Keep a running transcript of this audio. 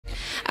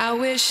I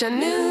wish I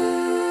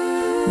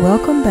knew.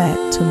 Welcome back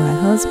to My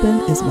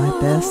Husband is My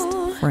Best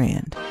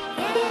Friend.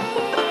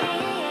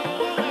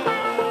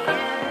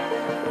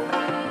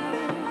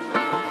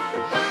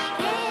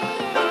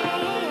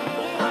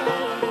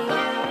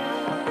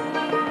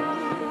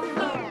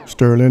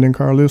 Sterling and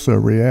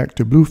Karlissa react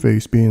to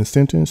Blueface being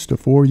sentenced to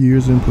 4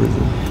 years in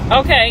prison.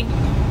 Okay,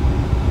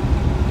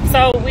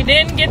 so we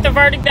didn't get the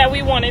verdict that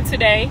we wanted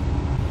today.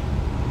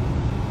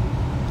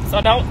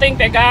 So don't think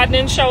that God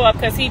didn't show up,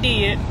 because he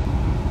did.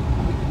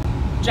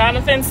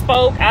 Jonathan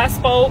spoke, I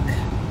spoke.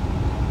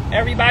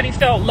 Everybody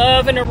felt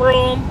love in the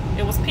room.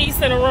 It was peace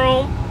in the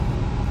room.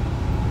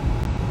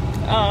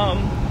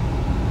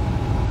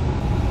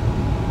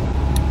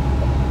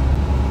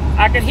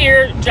 I could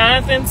hear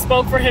Jonathan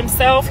spoke for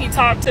himself. He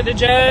talked to the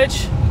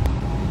judge.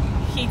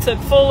 He took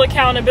full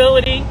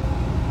accountability.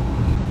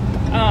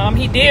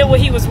 He did what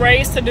he was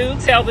raised to do,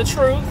 tell the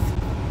truth.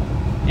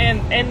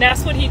 And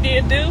that's what he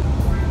did do.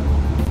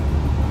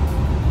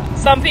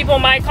 Some people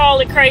might call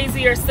it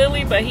crazy or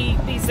silly, but he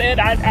said,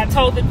 I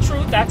told the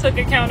truth, I took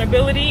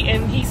accountability,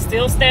 and he's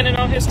still standing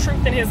on his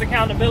truth and his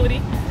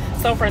accountability.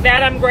 So for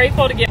that, I'm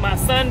grateful to get my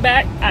son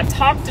back. I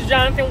talked to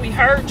Jonathan, we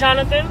heard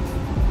Jonathan,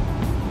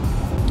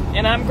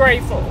 and I'm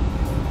grateful.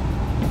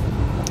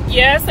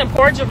 Yes, and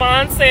poor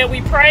Javon said we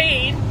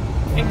prayed,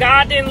 and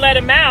God didn't let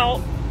him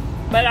out,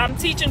 but I'm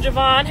teaching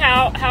Javon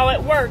how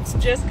it works.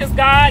 Just because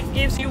God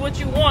gives you what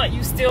you want,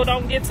 you still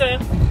don't get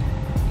to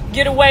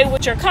get away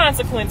with your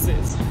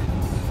consequences.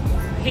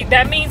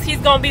 That means he's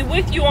going to be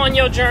with you on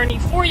your journey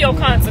for your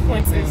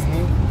consequences.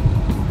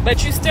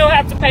 But you still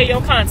have to pay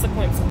your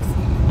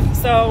consequences.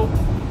 So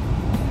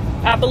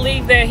I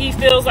believe that he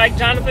feels like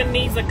Jonathan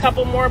needs a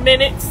couple more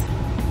minutes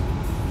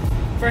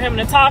for him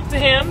to talk to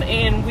him.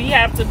 And we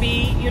have to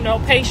be,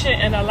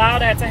 patient and allow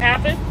that to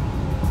happen.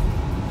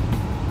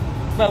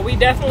 But we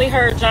definitely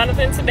heard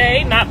Jonathan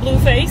today, not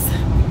Blueface.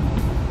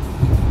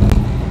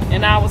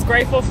 And I was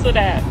grateful for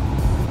that.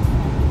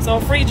 So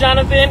free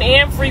Jonathan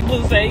and free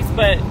Blueface,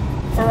 but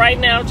for right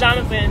now,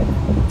 Jonathan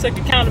took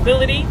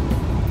accountability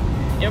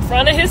in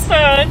front of his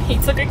son. He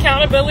took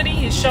accountability.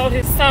 He showed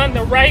his son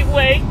the right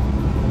way.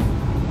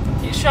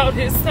 He showed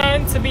his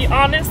son to be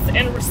honest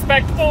and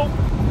respectful,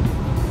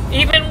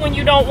 even when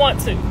you don't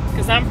want to.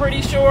 Because I'm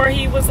pretty sure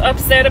he was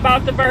upset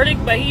about the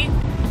verdict, but he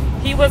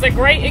was a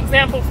great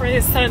example for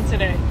his son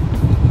today.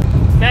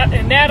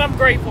 And that I'm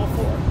grateful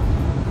for.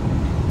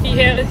 He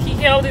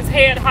held his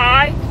head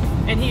high,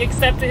 and he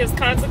accepted his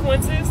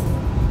consequences.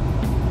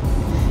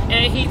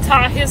 And he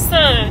taught his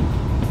son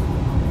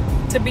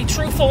to be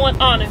truthful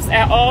and honest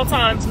at all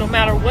times, no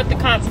matter what the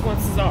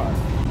consequences are.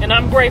 And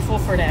I'm grateful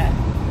for that.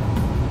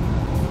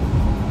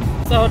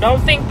 So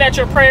don't think that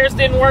your prayers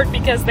didn't work,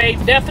 because they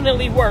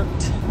definitely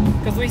worked.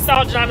 Because we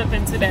saw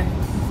Jonathan today.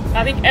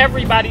 I think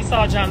everybody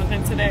saw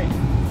Jonathan today.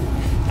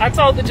 I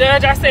told the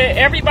judge, I said,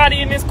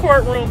 everybody in this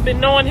courtroom been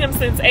knowing him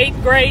since 8th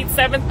grade,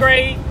 7th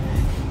grade.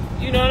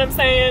 You know what I'm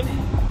saying?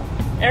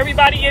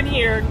 Everybody in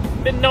here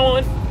been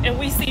knowing, and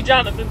we see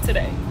Jonathan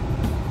today.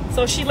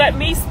 So she let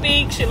me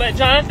speak. She let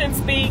Jonathan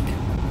speak.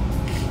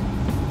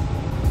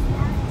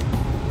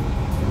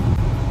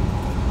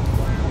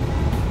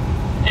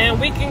 And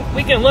we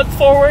can look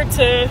forward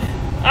to,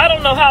 I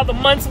don't know how the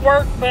months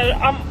work, but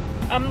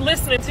I'm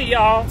listening to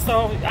y'all,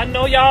 so I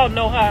know y'all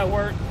know how it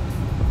works.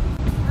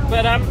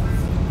 But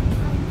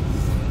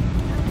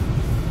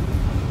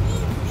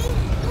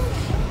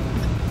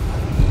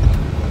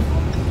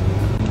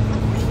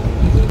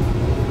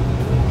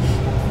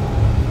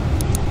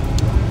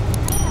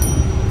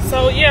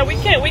so yeah, we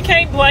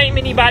can't blame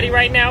anybody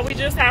right now. We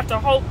just have to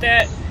hope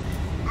that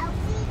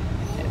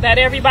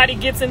everybody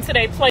gets into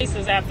their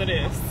places after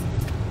this.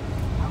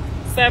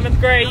 7th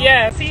grade,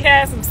 yes, he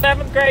has some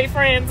 7th grade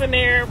friends in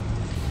there.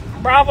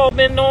 Bravo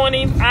been knowing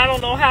him I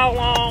don't know how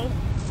long.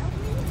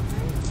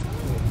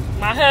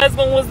 My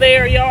husband was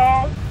there,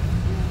 y'all.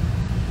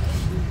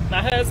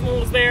 My husband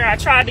was there. I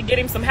tried to get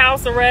him some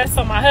house arrest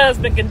so my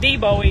husband can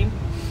debo him.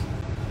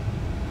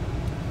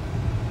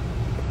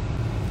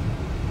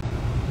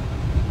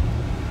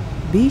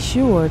 Be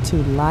sure to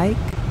like,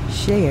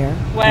 share,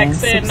 Wack and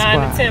said subscribe.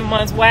 9 to 10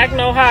 months. Wack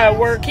know how it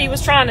worked. He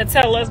was trying to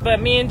tell us,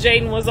 but me and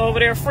Jaden was over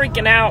there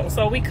freaking out,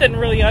 so we couldn't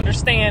really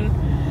understand.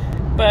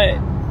 But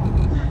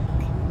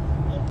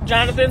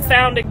Jonathan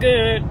sounded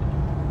good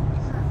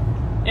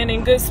and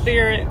in good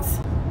spirits.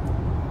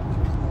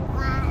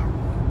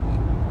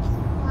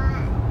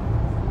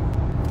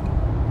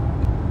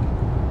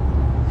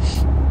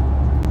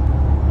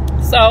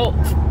 So,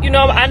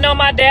 I know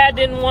my dad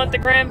didn't want the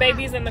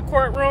grandbabies in the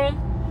courtroom,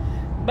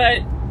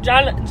 but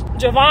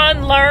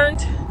Javon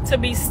learned to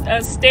be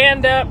a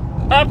stand-up,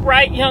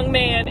 upright young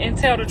man and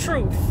tell the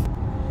truth.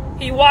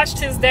 He watched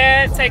his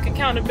dad take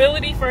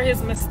accountability for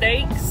his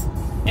mistakes,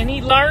 and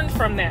he learned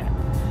from that.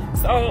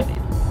 So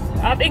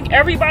I think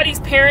everybody's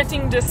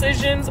parenting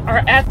decisions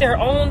are at their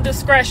own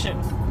discretion,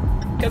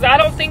 because I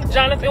don't think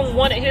Jonathan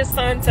wanted his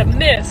son to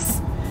miss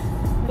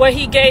what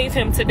he gave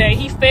him today.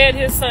 He fed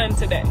his son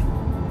today.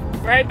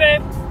 Right,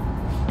 babe?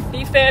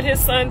 He fed his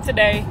son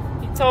today.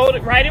 He told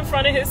it right in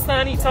front of his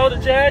son. He told the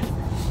judge,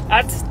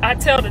 I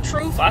tell the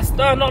truth. I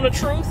stand on the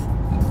truth.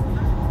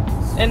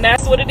 And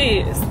that's what it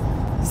is.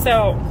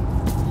 So,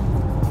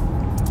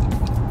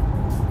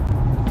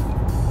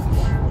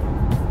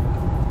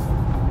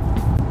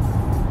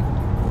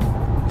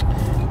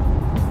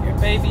 your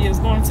baby is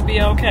going to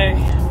be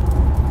okay.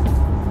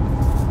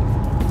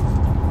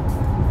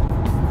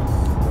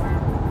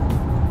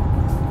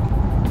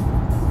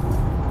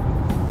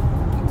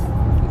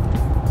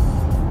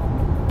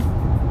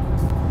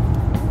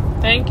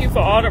 Thank you for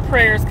all the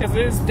prayers, because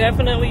it's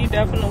definitely,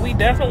 we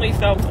definitely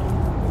felt them.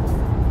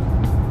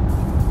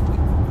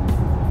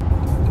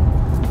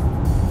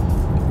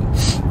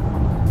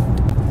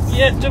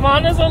 Yeah,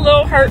 Javon's a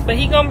little hurt, but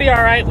he gonna be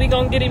all right. We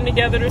gonna get him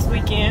together this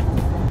weekend.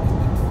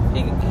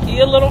 He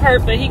a little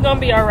hurt, but he gonna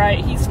be all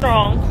right. He's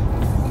strong.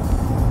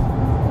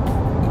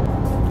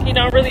 He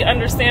don't really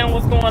understand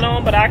what's going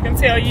on, but I can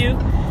tell you,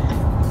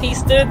 he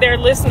stood there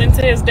listening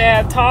to his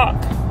dad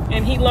talk,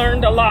 and he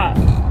learned a lot.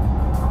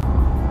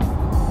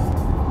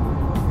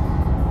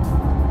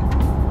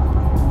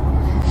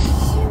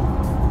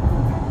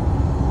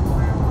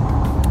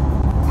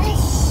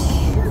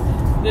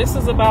 This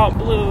is about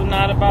Blue,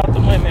 not about the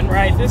women,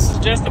 right? This is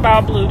just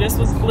about Blue. This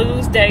was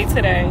Blue's day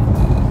today.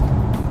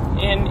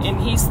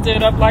 And he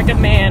stood up like a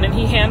man, and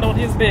he handled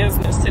his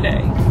business today.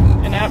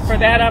 And for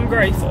that, I'm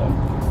grateful.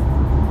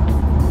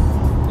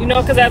 You know,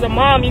 because as a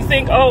mom, you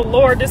think, oh,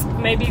 Lord,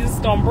 maybe this is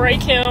going to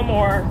break him.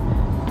 Or,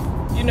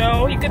 you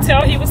know, you could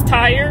tell he was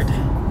tired.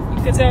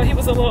 You could tell he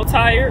was a little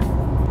tired.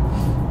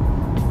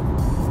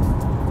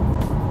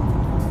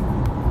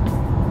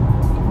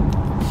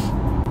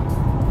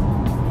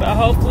 But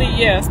hopefully,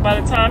 yes,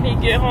 by the time he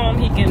get home,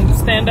 he can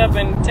stand up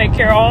and take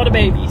care of all the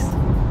babies.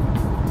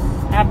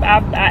 I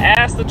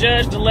asked the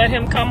judge to let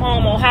him come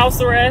home on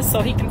house arrest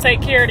so he can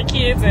take care of the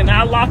kids, and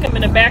I lock him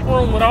in the back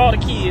room with all the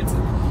kids.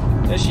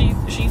 But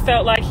she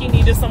felt like he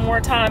needed some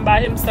more time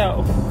by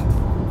himself.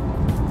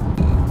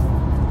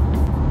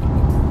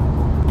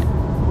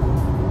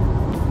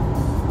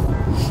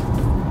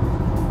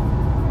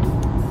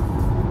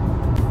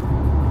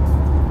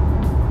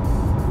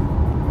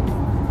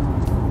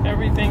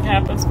 Everything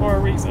happens for a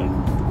reason.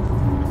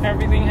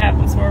 Everything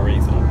happens for a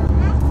reason.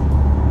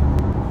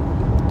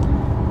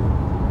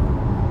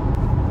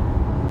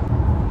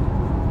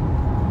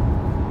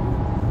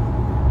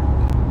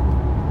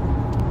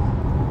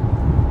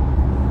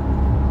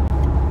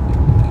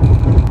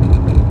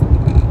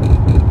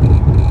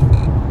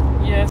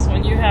 Yes,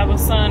 when you have a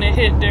son, it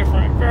hit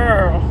different.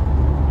 Girl.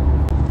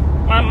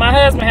 My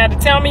husband had to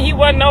tell me he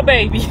wasn't no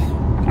baby.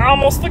 I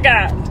almost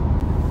forgot.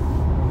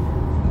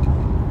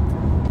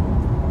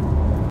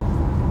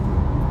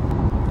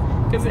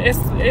 Because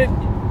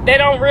they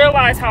don't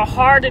realize how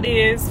hard it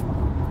is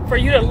for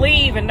you to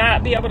leave and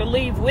not be able to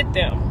leave with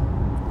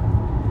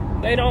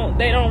them. They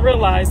don't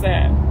realize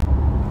that.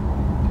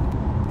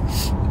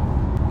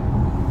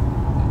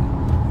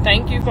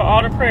 Thank you for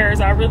all the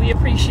prayers. I really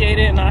appreciate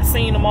it, and I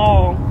seen them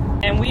all.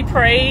 And we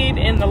prayed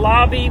in the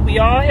lobby. We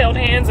all held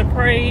hands and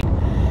prayed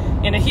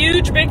in a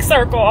huge big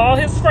circle. All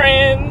his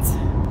friends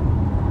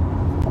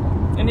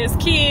and his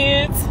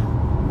kids.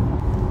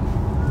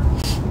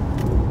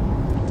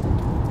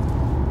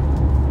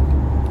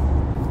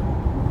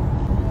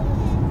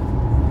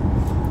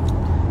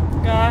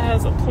 God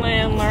has a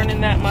plan.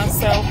 Learning that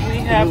myself. We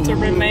have to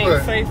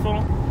remain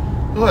faithful.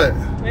 What?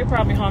 They're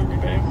probably hungry,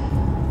 babe.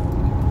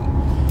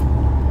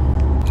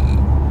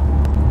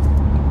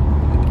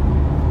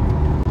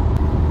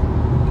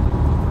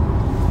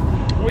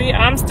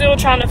 I'm still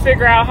trying to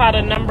figure out how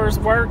the numbers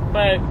work,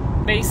 but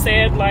they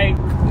said, like,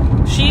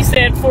 she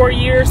said 4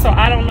 years, so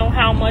I don't know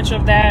how much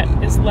of that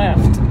is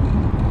left.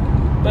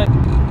 But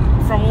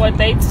from what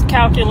they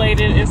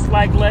calculated, it's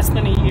like less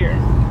than a year.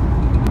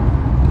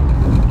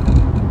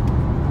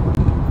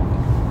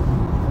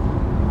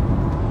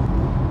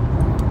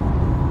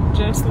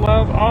 Just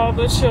love all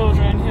the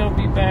children. He'll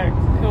be back.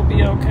 He'll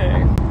be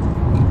okay.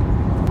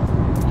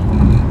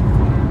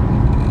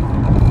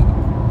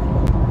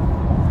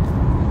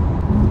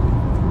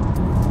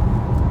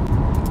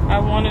 I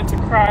wanted to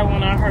cry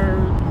when I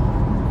heard.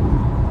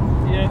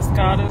 Yes,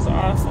 God is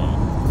awesome.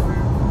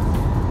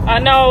 I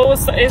know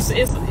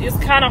it's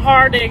kind of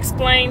hard to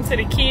explain to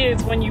the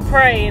kids when you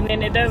pray, and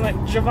then it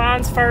doesn't.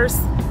 Javon's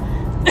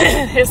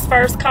his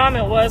first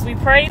comment was, we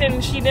prayed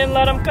and she didn't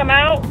let him come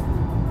out.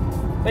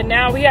 But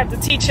now we have to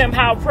teach him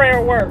how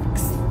prayer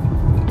works.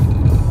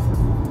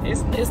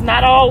 It's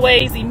not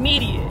always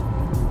immediate.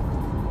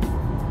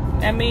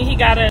 I mean, he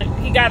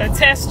gotta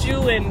test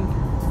you and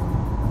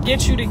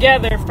get you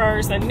together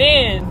first, and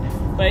then,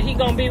 but he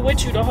gonna be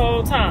with you the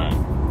whole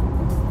time.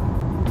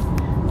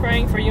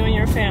 Praying for you and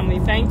your family.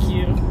 Thank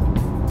you.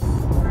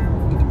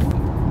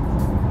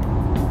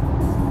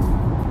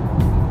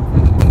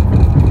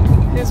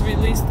 His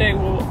release date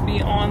will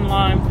be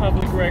online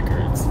public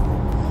records.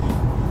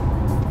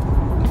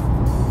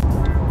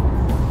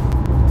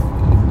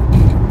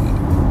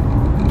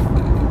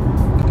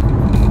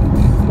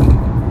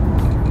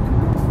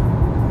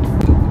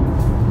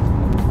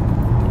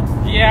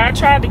 Yeah, I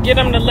tried to get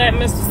him to let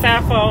Mr.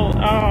 Sappho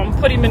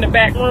put him in the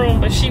back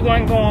room, but she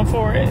wasn't going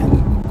for it.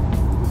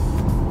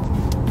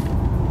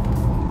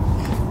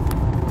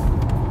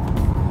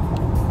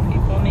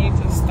 People need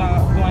to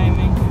stop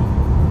blaming.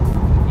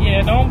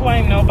 Yeah, don't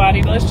blame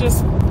nobody. Let's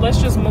just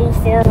move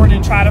forward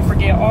and try to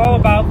forget all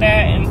about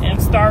that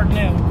and start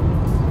new.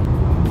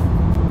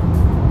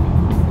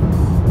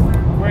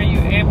 Were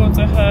you able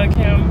to hug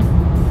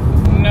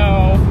him?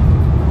 No.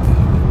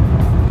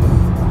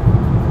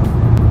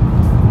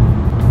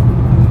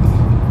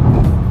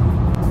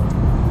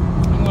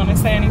 You want to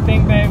say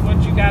anything, babe?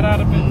 What you got out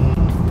of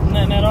it?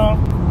 Nothing at all?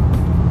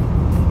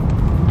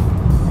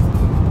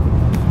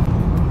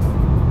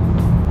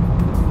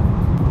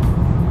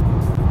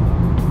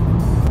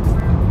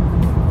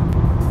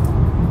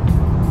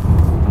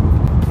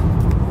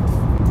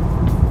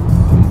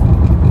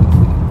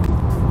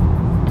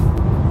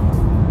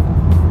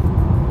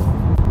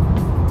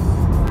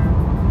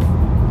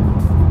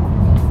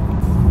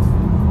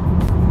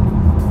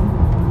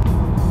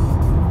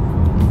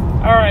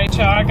 Alright,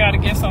 y'all, I gotta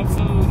get some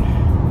food.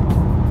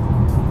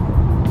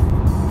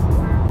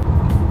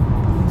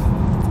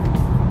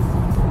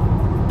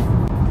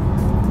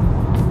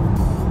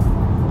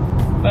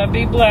 But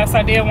be blessed.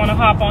 I did want to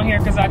hop on here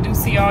because I do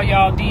see all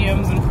y'all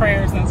DMs and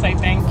prayers and say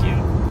thank you.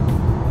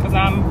 Because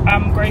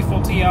I'm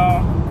grateful to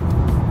y'all.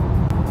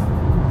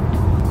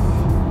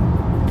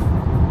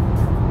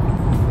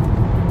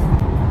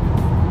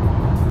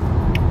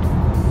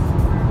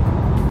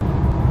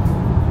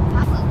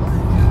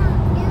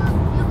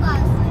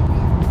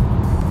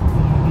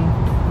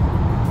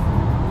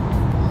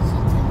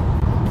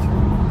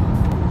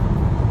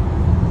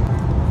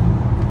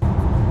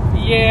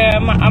 Yeah,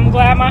 I'm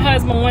glad my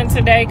husband went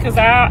today because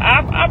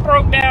I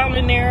broke down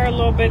in there a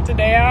little bit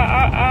today.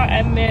 I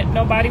admit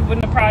nobody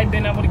wouldn't have probably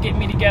been able to get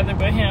me together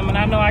but him, and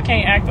I know I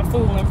can't act a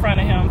fool in front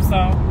of him, so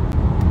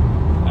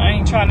I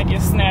ain't trying to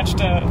get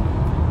snatched up.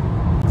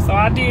 So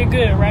I did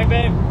good, right,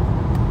 babe?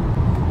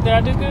 Did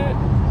I do good?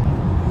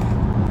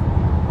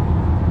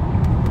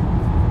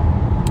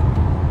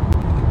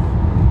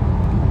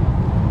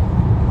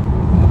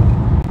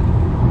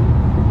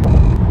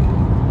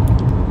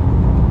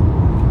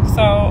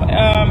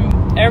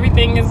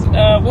 Everything is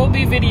will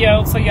be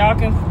videoed, so y'all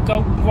can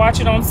go watch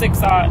it on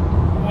 6-Odd.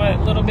 What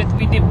little bit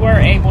we were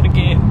able to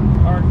get,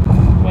 or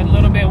what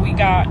little bit we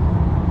got,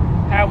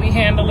 how we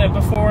handle it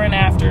before and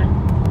after.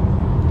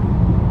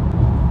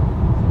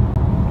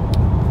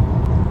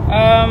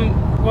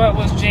 What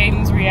was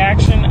Jaden's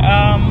reaction?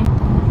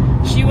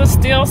 She was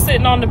still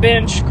sitting on the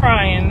bench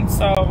crying,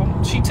 so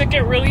she took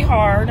it really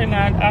hard, and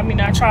I mean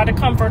I tried to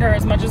comfort her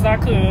as much as I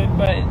could,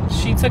 but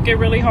she took it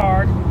really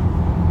hard.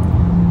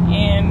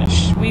 And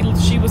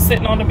she was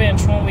sitting on the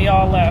bench when we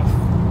all left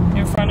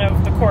in front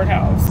of the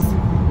courthouse.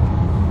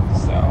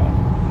 So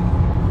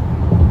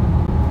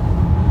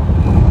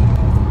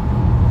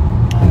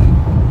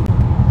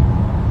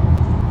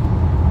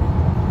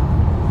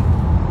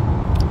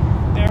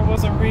there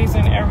was a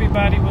reason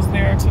everybody was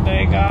there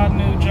today. God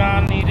knew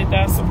John needed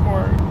that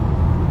support.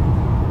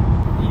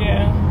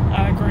 Yeah,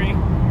 I agree.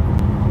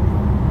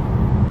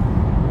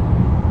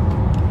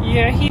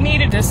 Yeah, he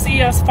needed to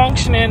see us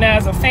functioning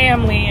as a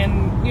family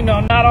and, you know,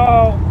 not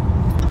all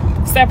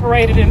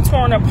separated and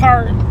torn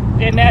apart.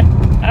 And that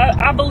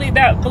I believe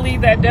that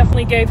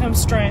definitely gave him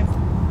strength.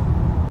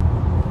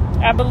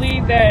 I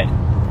believe that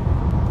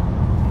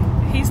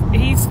he's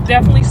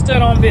definitely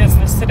stood on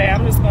business today.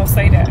 I'm just gonna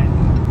say that.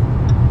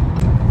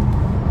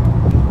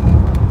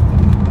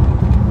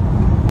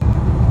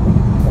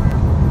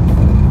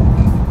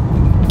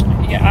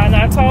 Yeah, and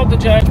I told the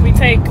judge we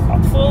take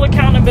full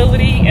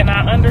accountability, and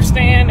I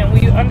understand, and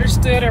we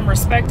understood and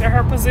respected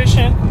her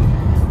position.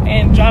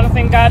 And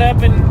Jonathan got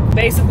up and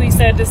basically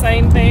said the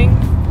same thing,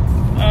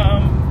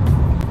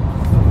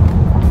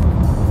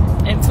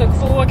 and took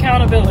full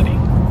accountability.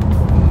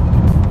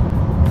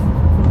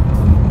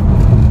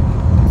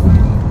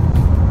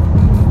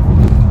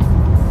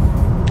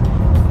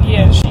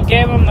 Yeah, she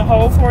gave him the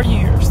whole 4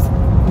 years.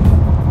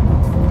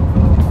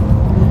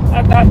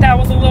 I thought that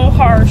was a little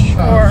harsh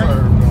for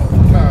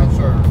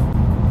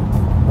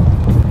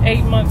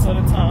 8 months at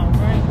a time,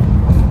 right?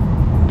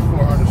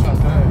 400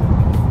 something.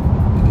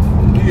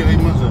 Yeah,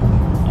 8 months ago.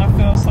 I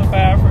feel so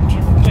bad for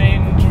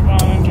Jaden,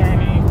 Javon, and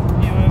Journey.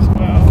 You as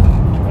well.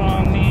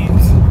 Javon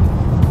needs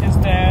his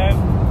dad.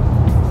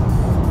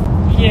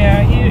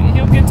 Yeah,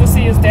 he'll get to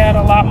see his dad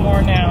a lot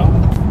more now.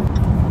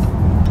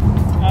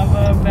 I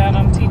love that.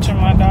 I'm teaching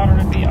my daughter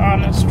to be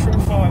honest,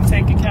 truthful, and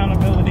take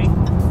accountability.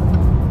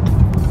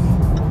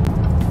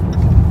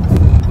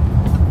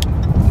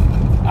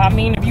 I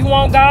mean, if you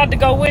want God to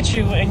go with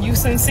you and you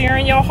sincere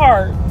in your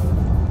heart,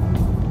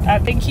 I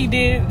think he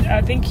did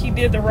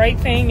the right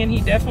thing, and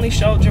he definitely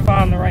showed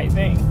Javon the right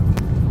thing.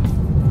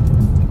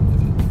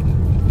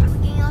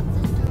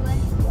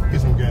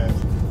 Get some gas.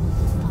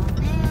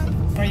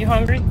 Are you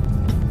hungry?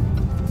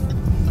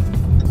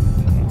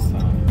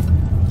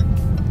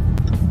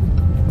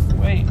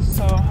 Wait,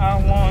 so how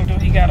long do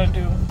he gotta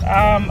do?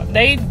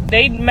 They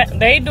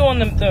doing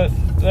the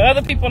The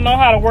other people know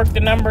how to work the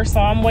numbers, so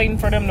I'm waiting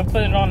for them to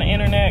put it on the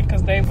internet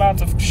because they about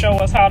to show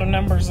us how the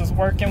numbers is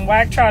working.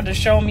 Wack tried to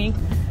show me,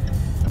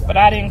 but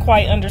I didn't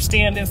quite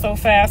understand it so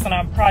fast, and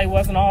I probably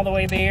wasn't all the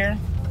way there.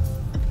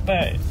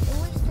 But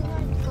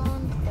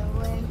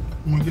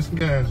I'm gonna get some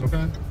gas,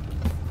 okay?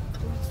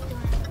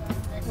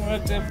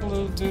 what did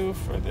Blue do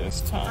for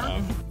this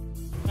time?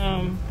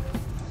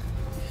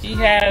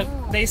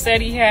 They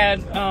said he had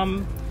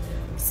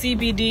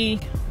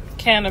CBD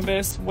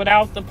cannabis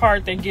without the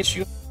part that gets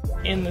you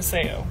in the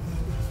cell.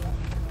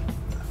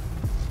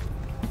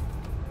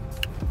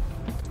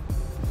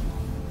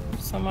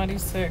 Somebody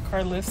said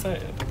Karlissa,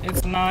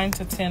 it's 9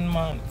 to 10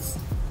 months.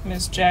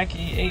 Miss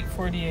Jackie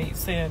 848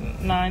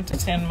 said 9 to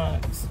 10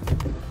 months.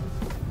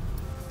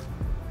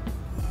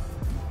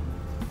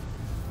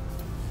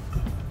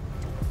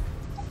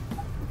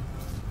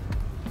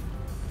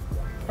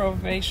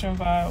 Probation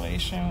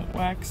violation.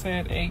 Wack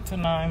said 8 to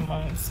 9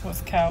 months.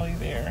 Was Callie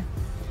there?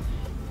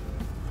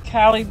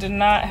 Callie did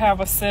not have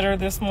a sitter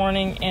this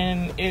morning,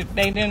 and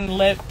they didn't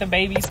let the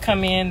babies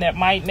come in that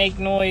might make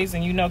noise,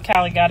 and you know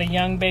Callie got a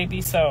young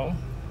baby, so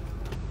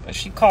but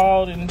she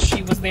called and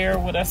she was there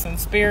with us in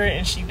spirit,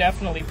 and she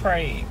definitely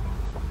prayed.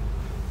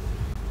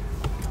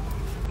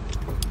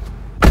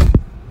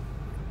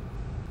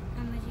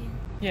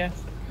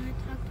 Yes. Can I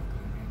talk to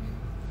Carter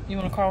now? You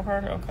want to call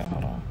Carter? Okay,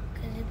 hold on.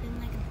 Because it's been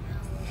like an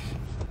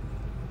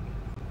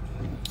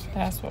hour.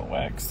 That's what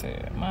Wax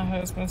said. My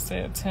husband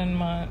said 10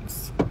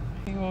 months.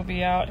 He will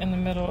be out in the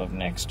middle of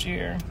next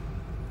year.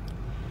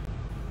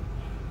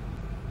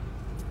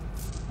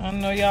 I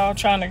know y'all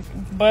trying to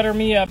butter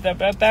me up,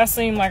 but that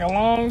seemed like a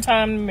long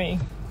time to me.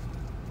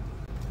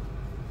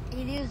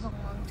 It is a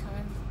long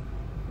time.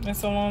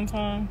 It's a long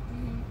time?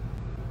 Mm-hmm.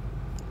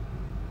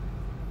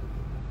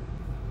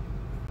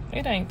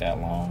 It ain't that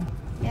long.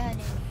 Yeah, it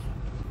is.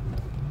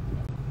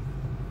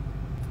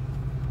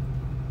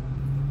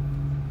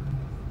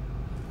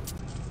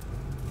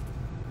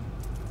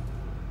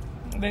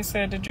 They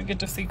said, did you get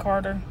to see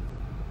Carter?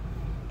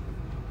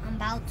 I'm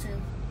about to.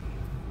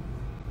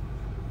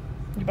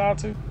 You about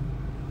to?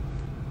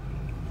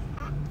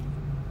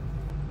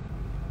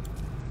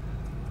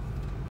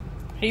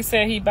 He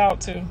said he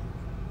about to.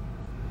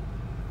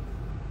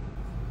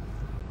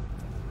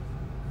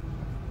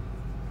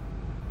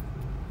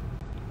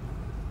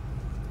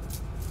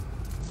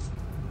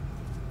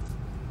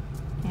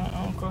 My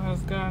uncle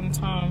has gotten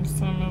time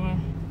similar.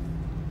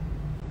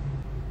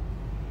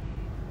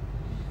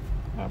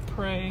 I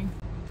pray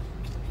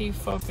he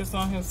focus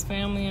on his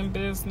family and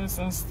business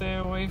and stay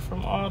away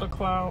from all the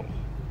clout.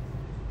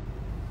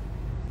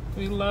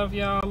 We love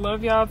y'all.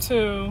 Love y'all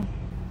too.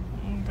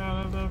 Oh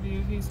God, I love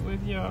you. He's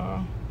with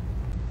y'all.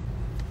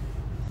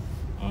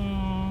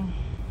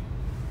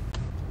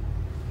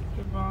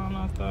 Javon,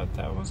 I thought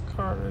that was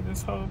Carter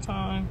this whole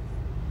time.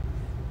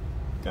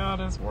 God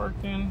is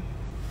working.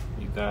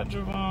 You got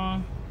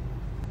Javon.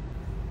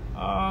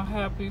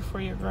 Happy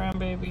for your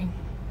grandbaby.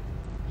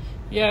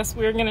 Yes,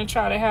 we're going to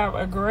try to have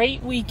a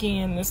great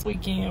weekend this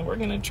weekend. We're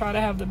going to try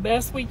to have the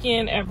best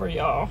weekend ever,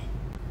 y'all.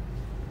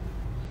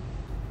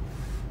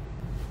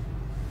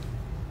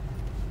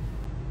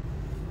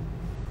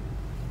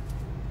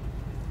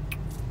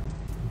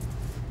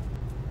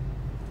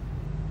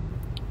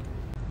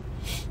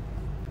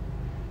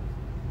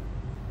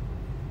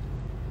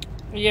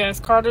 Yes,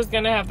 Carter's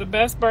going to have the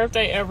best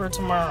birthday ever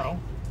tomorrow.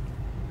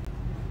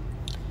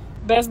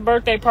 Best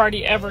birthday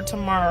party ever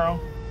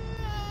tomorrow.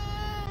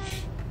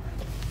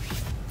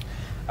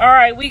 All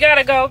right, we got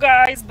to go,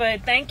 guys.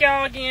 But thank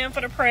y'all again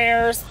for the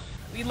prayers.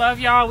 We love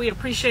y'all. We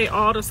appreciate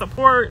all the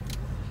support.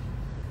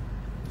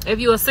 If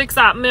you're a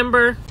 6-Op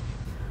member,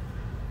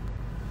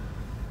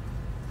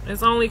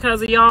 it's only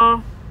because of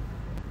y'all.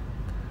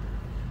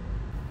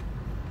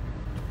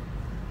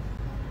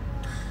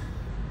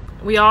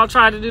 We all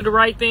try to do the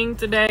right thing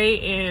today,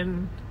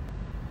 and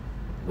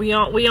we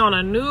on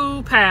a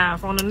new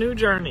path, on a new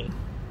journey.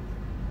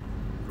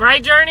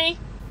 Right, Journey?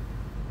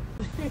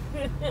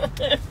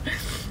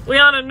 We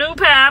on a new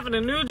path and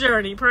a new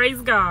journey.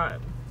 Praise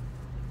God.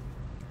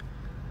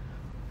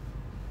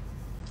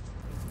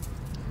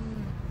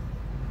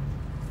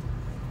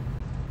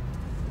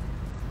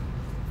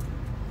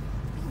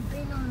 You've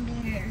been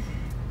on there.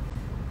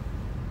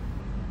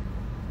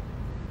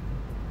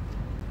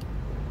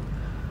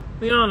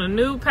 We on a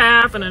new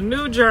path and a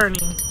new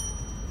journey.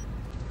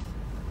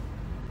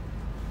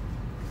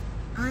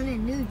 On a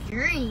new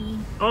journey.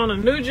 On a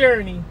new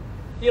journey.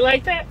 You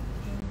like that?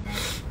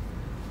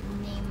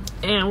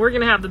 And we're going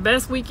to have the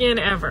best weekend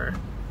ever.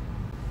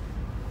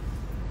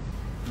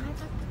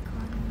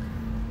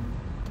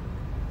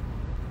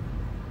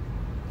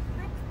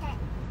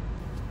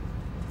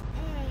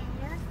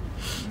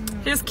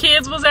 His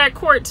kids was at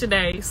court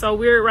today. So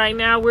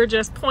we're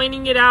just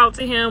pointing it out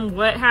to him,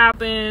 what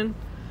happened,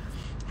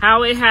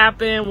 how it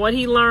happened, what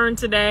he learned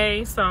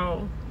today.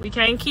 So we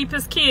can't keep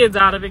his kids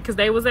out of it because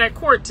they was at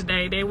court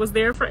today. They was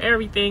there for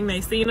everything.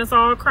 They seen us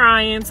all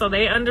crying, so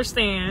they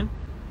understand.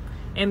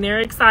 And they're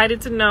excited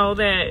to know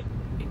that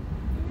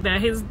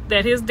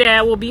his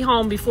dad will be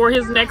home before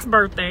his next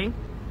birthday.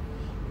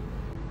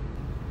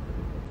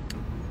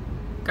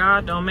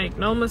 God don't make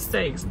no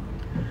mistakes.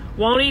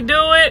 Won't he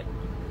do it?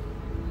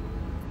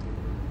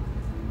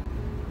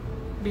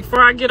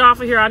 Before I get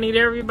off of here, I need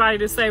everybody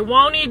to say,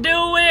 won't he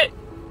do it?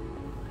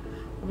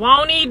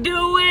 Won't he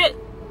do it?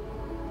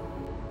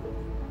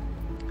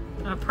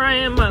 A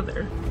praying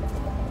mother.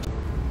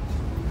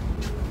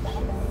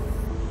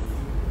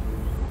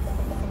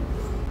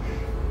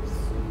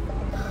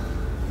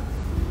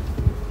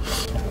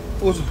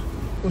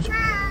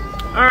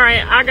 All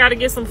right, I gotta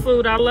get some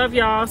food. I love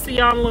y'all. See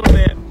y'all in a little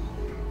bit.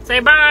 Say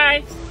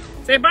bye.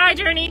 Say bye,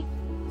 Journey.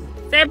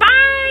 Say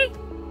bye.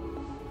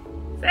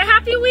 Say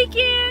happy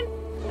weekend.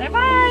 Say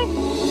bye.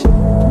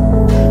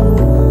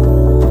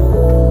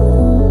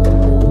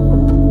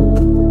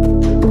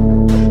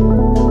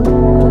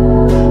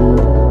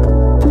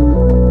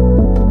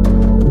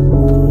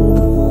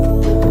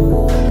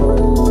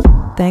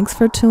 Thanks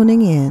for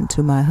tuning in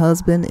to My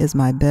Husband is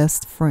My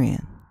Best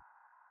Friend.